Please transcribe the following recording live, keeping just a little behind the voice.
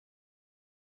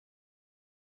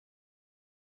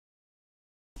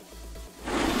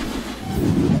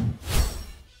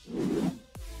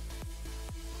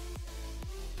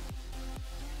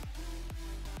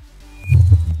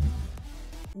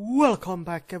Welcome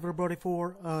back everybody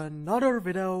for another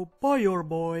video by your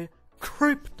boy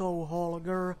Crypto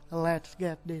Holger. Let's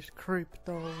get this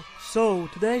crypto. So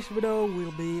today's video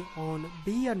will be on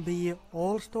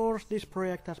BNB-Allstars. This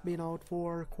project has been out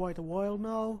for quite a while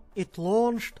now. It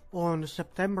launched on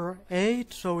September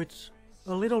 8th, so it's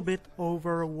a little bit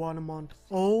over 1 month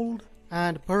old.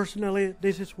 And personally,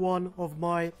 this is one of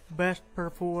my best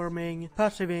performing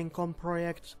passive income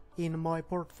projects in my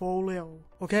portfolio.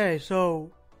 Okay, so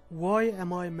why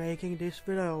am I making this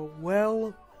video?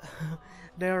 Well,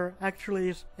 there actually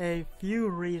is a few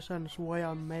reasons why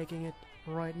I'm making it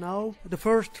right now. The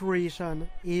first reason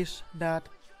is that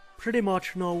pretty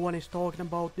much no one is talking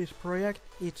about this project.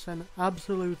 It's an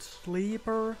absolute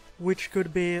sleeper, which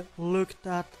could be looked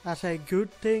at as a good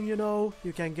thing, you know.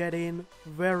 You can get in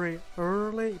very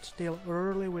early. It's still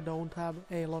early. We don't have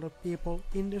a lot of people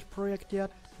in this project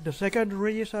yet. The second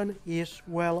reason is,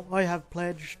 well, I have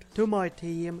pledged to my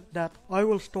team that I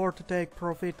will start to take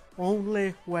profit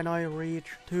only when I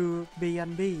reach 2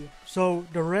 BNB. So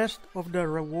the rest of the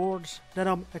rewards that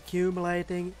I'm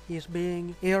accumulating is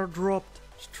being airdropped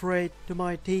straight to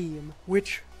my team,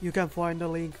 which you can find a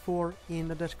link for in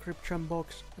the description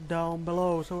box down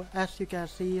below. So as you can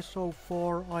see, so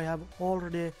far I have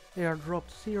already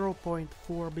airdropped 0.4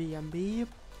 BNB.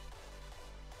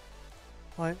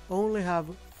 I only have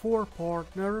 4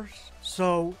 partners,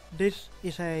 so this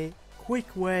is a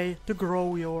quick way to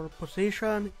grow your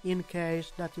position in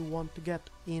case that you want to get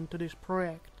into this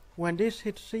project. When this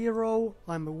hits 0,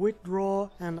 I'm withdraw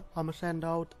and I'm send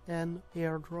out an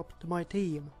airdrop to my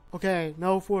team. Okay,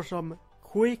 now for some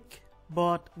quick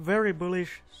but very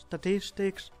bullish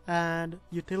statistics and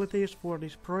utilities for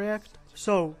this project.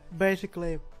 So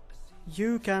basically,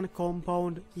 you can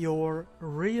compound your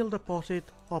real deposit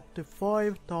up to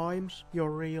 5 times your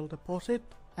real deposit,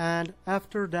 and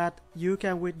after that you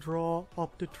can withdraw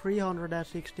up to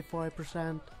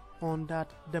 365% on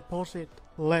that deposit.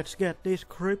 Let's get this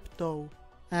crypto.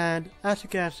 And as you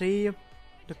can see,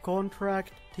 the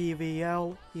contract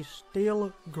TVL is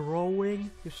still growing.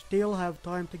 You still have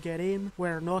time to get in.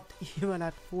 We're not even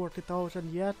at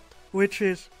 40,000 yet, which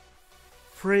is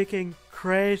freaking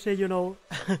crazy, you know.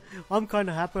 I'm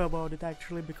kinda happy about it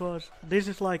actually, because this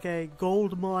is like a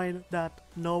gold mine that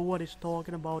no one is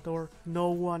talking about, or no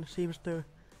one seems to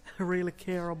really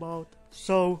care about.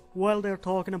 So while they're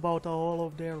talking about all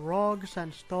of their rogs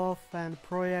and stuff and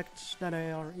projects that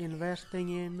they are investing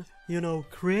in, you know,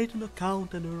 create an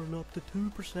account and earn up to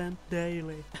 2%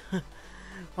 daily.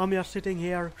 I'm just sitting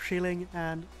here chilling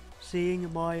and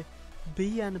seeing my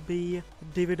BNB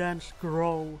dividends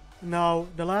grow. Now,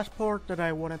 the last part that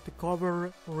I wanted to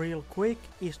cover real quick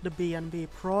is the BNB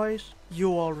price.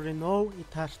 You already know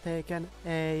it has taken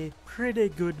a pretty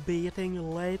good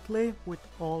beating lately with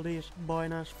all this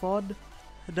Binance FUD.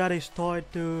 That is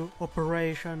tied to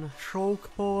Operation Choke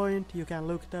Point. You can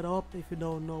look that up if you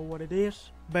don't know what it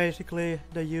is. Basically,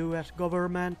 the US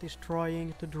government is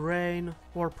trying to drain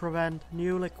or prevent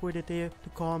new liquidity to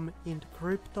come into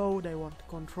crypto. They want to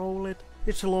control it.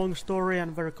 It's a long story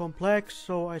and very complex,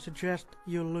 so I suggest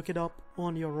you look it up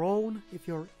on your own if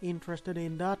you're interested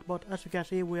in that. But as you can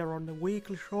see, we are on the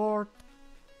weekly chart,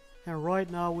 and right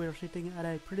now we're sitting at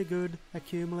a pretty good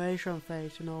accumulation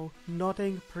phase, you know.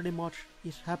 Nothing pretty much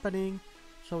is happening,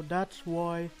 so that's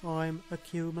why I'm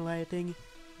accumulating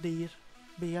these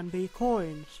BNB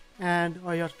coins. And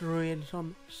I just drew in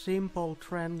some simple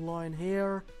trend line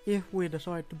here. If we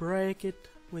decide to break it,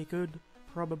 we could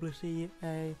probably see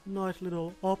a nice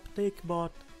little uptick,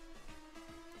 but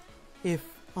if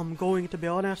I'm going to be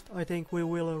honest, I think we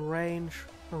will range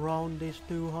around this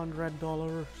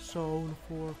 $200 zone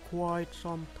for quite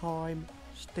some time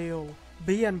still.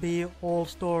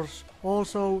 BNB-Allstars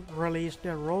also released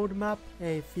their roadmap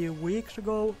a few weeks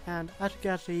ago, and as you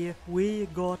can see, we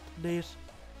got this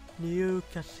new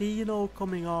casino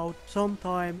coming out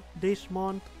sometime this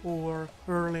month or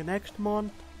early next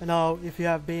month. Now, if you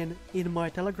have been in my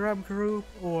Telegram group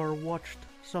or watched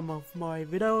some of my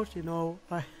videos, you know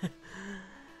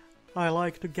I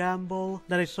like to gamble.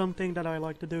 That is something that I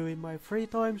like to do in my free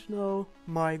times now.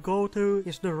 My go-to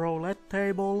is the roulette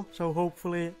table, so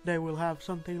hopefully they will have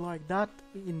something like that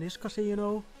in this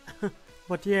casino.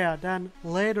 But yeah, then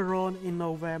later on in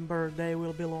November they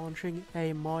will be launching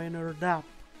a minor dApp.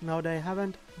 Now, they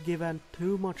haven't given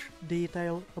too much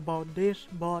detail about this,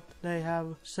 but they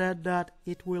have said that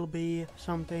it will be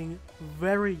something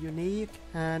very unique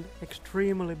and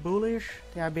extremely bullish.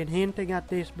 They have been hinting at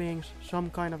this being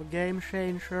some kind of a game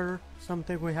changer,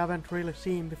 something we haven't really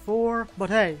seen before,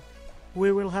 but hey,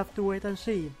 we will have to wait and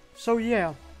see. So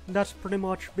yeah, that's pretty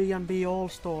much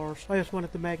BNB-Allstars. I just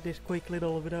wanted to make this quick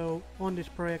little video on this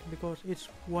project because it's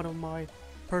one of my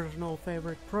personal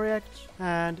favorite projects,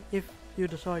 and if you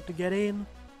decide to get in,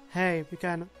 hey, you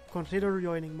can consider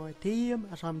joining my team,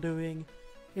 as I'm doing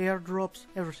airdrops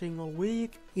every single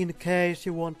week in case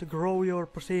you want to grow your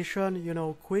position, you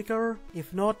know, quicker.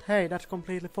 If not, hey, that's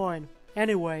completely fine.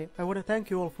 Anyway, I want to thank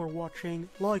you all for watching.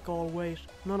 Like always,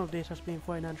 none of this has been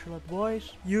financial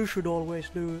advice. You should always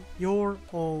do your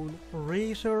own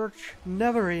research.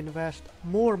 Never invest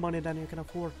more money than you can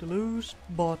afford to lose.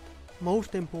 But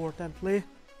most importantly,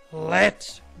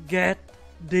 let's get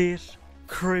this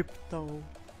crypto.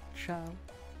 Ciao.